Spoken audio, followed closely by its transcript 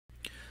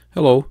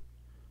Hello,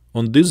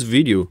 on this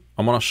video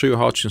I'm going to show you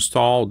how to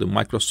install the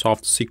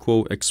Microsoft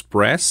SQL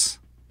Express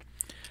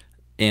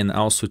and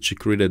also to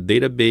create a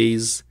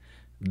database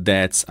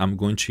that I'm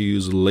going to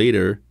use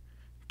later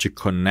to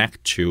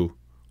connect to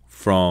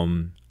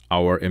from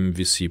our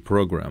MVC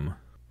program.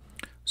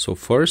 So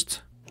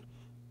first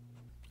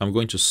I'm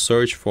going to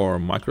search for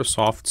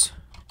Microsoft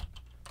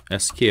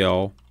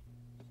SQL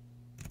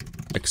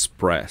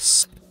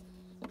Express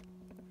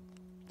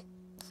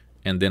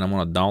and then I'm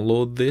going to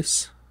download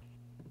this.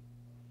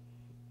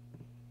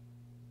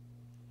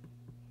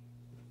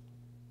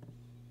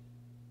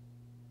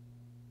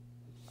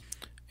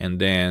 And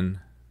then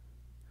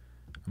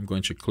I'm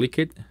going to click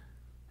it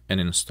and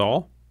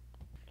install.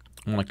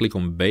 I'm going to click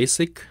on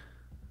basic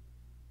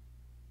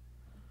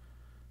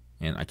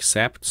and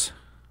accept,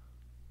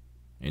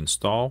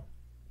 install.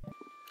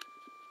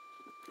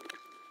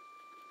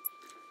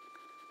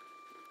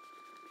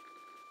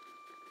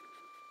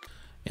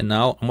 And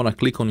now I'm going to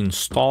click on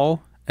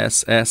install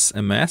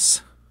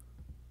SSMS.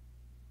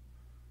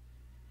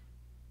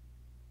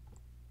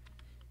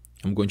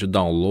 I'm going to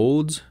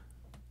download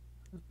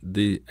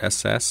the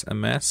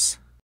SSMS.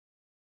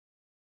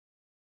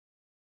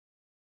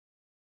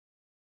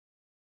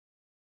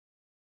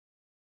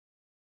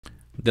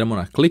 Then I'm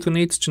going to click on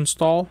it to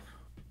install.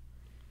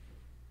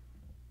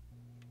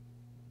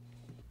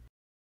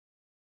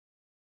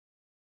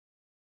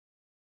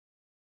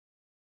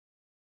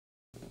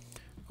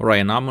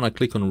 Alright, now I'm going to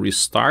click on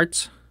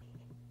restart.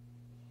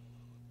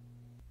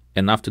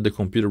 And after the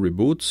computer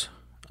reboots,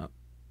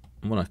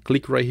 I'm going to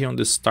click right here on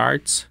the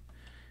start.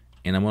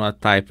 And I'm going to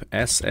type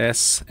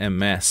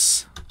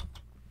SSMS.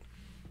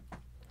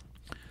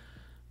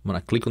 I'm going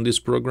to click on this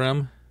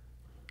program.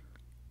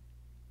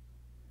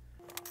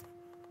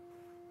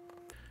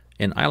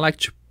 And I like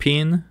to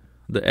pin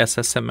the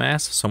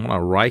SSMS. So I'm going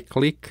to right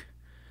click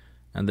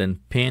and then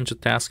pin to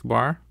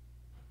taskbar.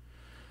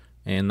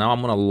 And now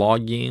I'm going to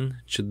log in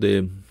to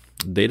the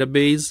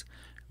database.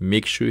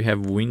 Make sure you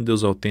have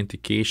Windows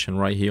authentication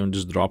right here on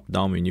this drop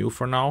down menu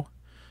for now.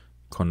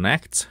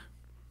 Connect.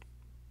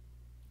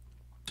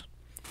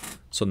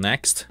 So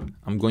next,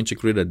 I'm going to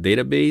create a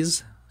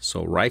database.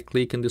 So right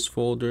click in this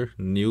folder,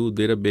 new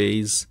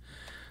database.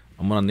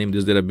 I'm going to name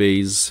this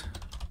database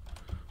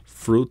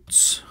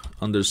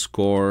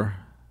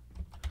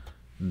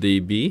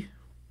fruits_db.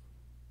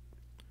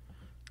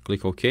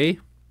 Click OK.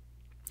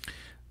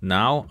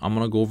 Now I'm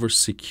going to go over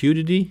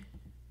security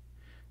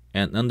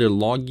and under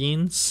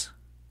logins,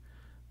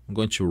 I'm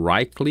going to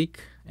right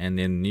click and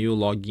then new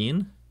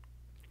login.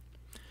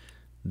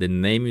 The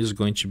name is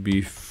going to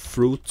be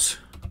fruit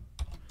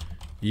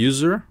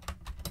user.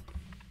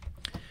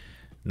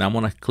 Now I'm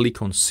going to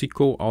click on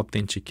SQL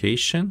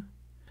authentication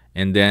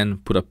and then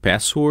put a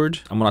password.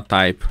 I'm going to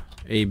type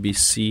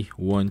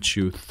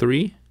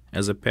ABC123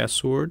 as a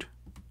password.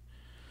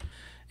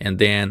 And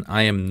then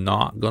I am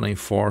not going to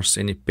enforce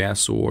any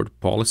password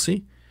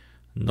policy.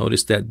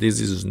 Notice that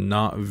this is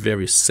not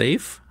very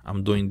safe.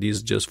 I'm doing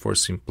this just for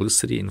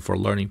simplicity and for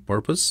learning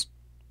purpose.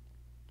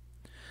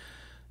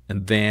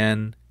 And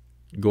then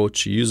go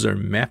to user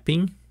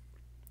mapping.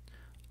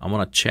 I'm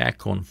going to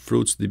check on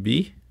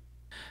FruitsDB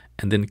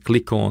and then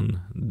click on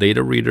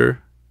data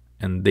reader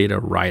and data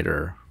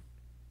writer.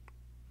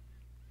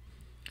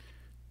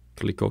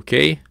 Click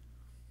OK.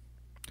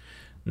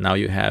 Now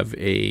you have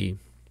a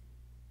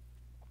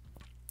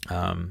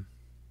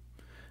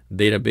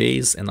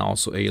database and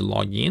also a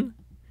login.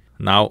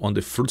 Now on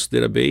the Fruits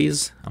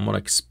database, I'm going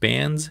to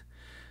expand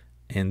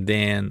and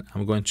then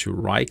I'm going to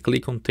right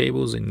click on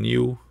tables, a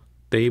new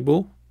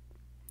table.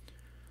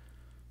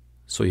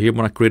 So here I'm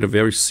going to create a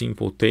very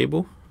simple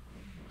table.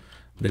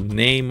 The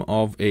name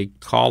of a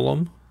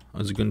column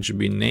is going to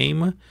be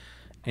name,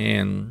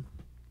 and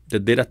the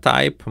data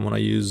type I'm going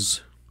to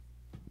use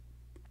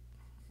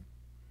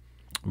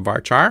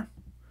varchar.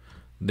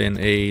 Then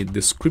a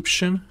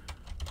description.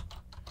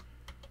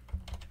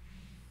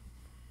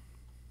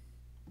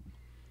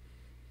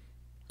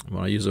 I'm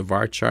going to use a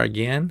varchar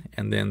again,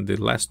 and then the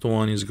last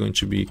one is going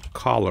to be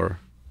color.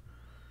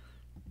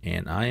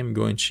 And I am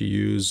going to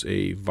use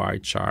a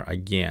varchar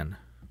again.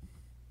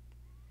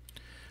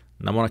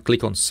 Now I'm going to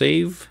click on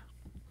save.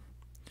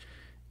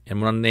 I'm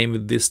going to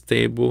name this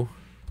table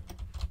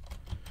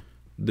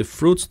the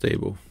fruits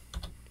table.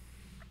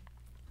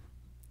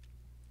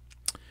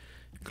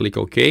 Click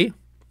OK.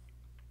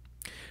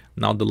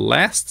 Now the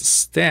last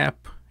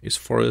step is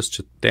for us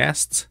to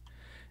test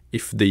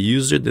if the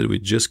user that we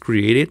just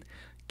created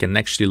can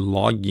actually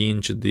log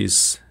into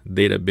this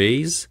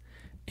database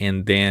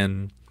and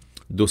then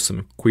do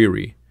some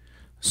query.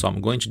 So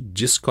I'm going to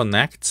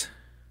disconnect.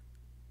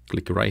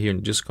 Click right here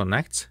and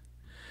disconnect.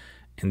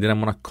 And then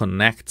I'm going to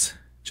connect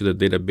to the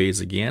database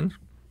again.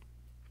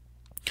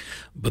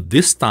 But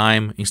this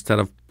time, instead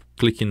of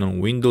clicking on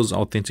Windows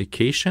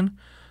authentication,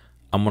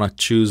 I'm going to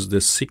choose the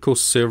SQL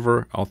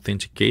Server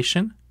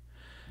authentication.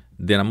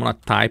 Then I'm going to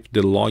type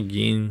the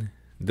login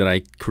that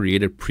I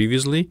created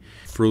previously,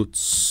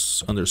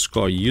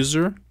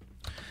 fruits_user.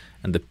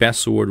 And the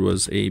password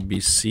was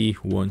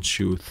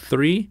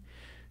ABC123.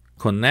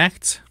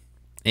 Connect.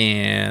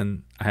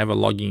 and I have a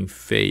login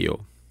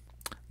fail.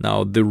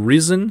 Now, the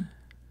reason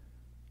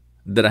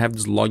that I have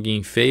this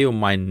login fail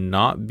might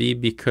not be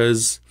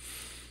because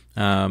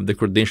the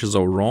credentials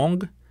are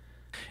wrong.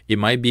 It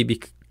might be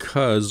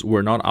because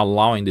we're not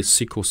allowing the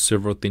SQL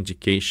Server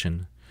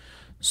authentication.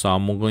 So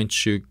I'm going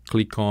to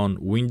click on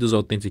Windows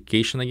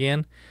Authentication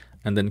again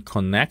and then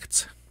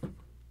connect.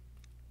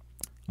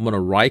 I'm going to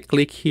right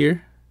click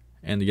here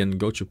and again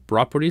go to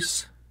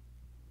Properties.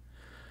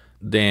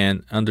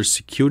 Then under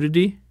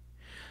Security,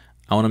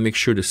 I want to make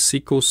sure the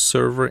SQL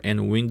Server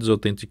and Windows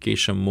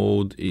Authentication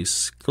mode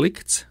is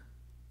clicked.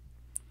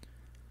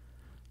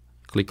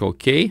 Click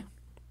OK.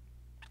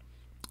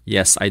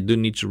 Yes, I do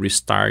need to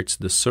restart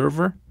the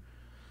server.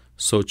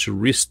 So to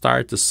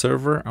restart the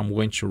server, I'm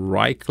going to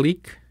right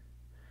click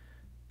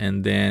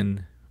and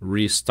then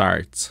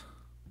restart.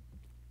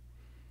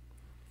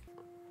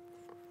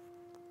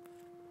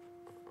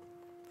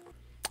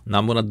 Now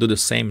I'm going to do the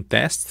same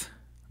test.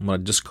 I'm going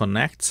to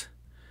disconnect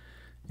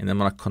and I'm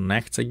going to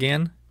connect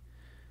again.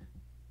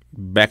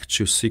 Back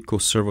to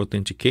SQL Server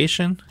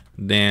Authentication,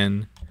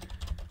 then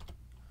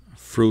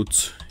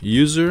fruit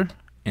user,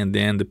 and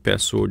then the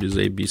password is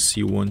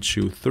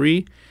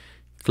ABC123.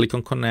 Click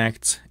on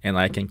connect and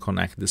I can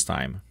connect this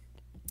time.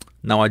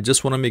 Now I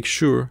just want to make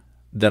sure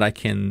that I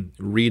can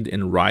read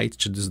and write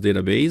to this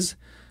database.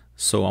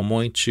 So I'm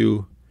going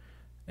to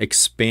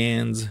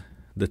expand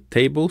the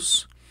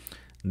tables.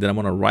 Then I'm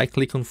going to right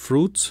click on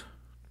fruit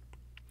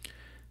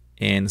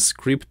and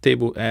script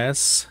table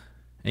as,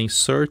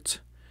 insert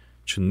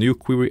to new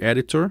query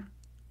editor.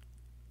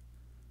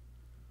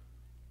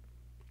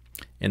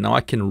 And now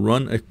I can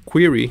run a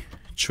query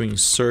to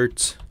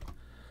insert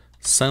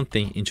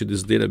something into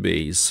this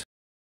database.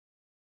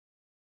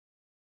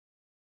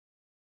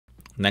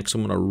 Next,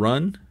 I'm going to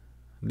run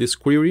this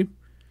query.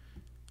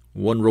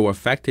 One row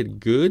affected,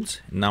 good.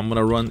 Now I'm going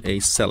to run a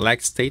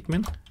select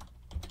statement.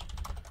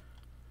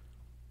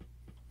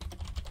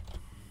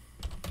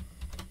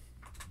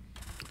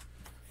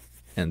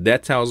 And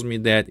that tells me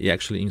that it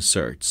actually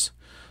inserts.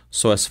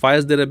 So as far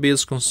as database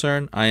is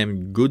concerned, I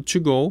am good to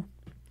go.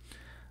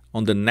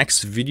 On the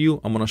next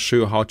video, I'm going to show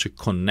you how to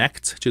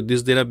connect to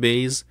this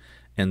database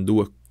and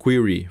do a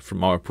query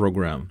from our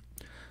program.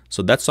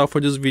 So that's all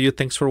for this video.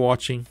 Thanks for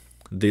watching.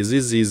 This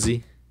is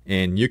easy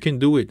and you can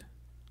do it.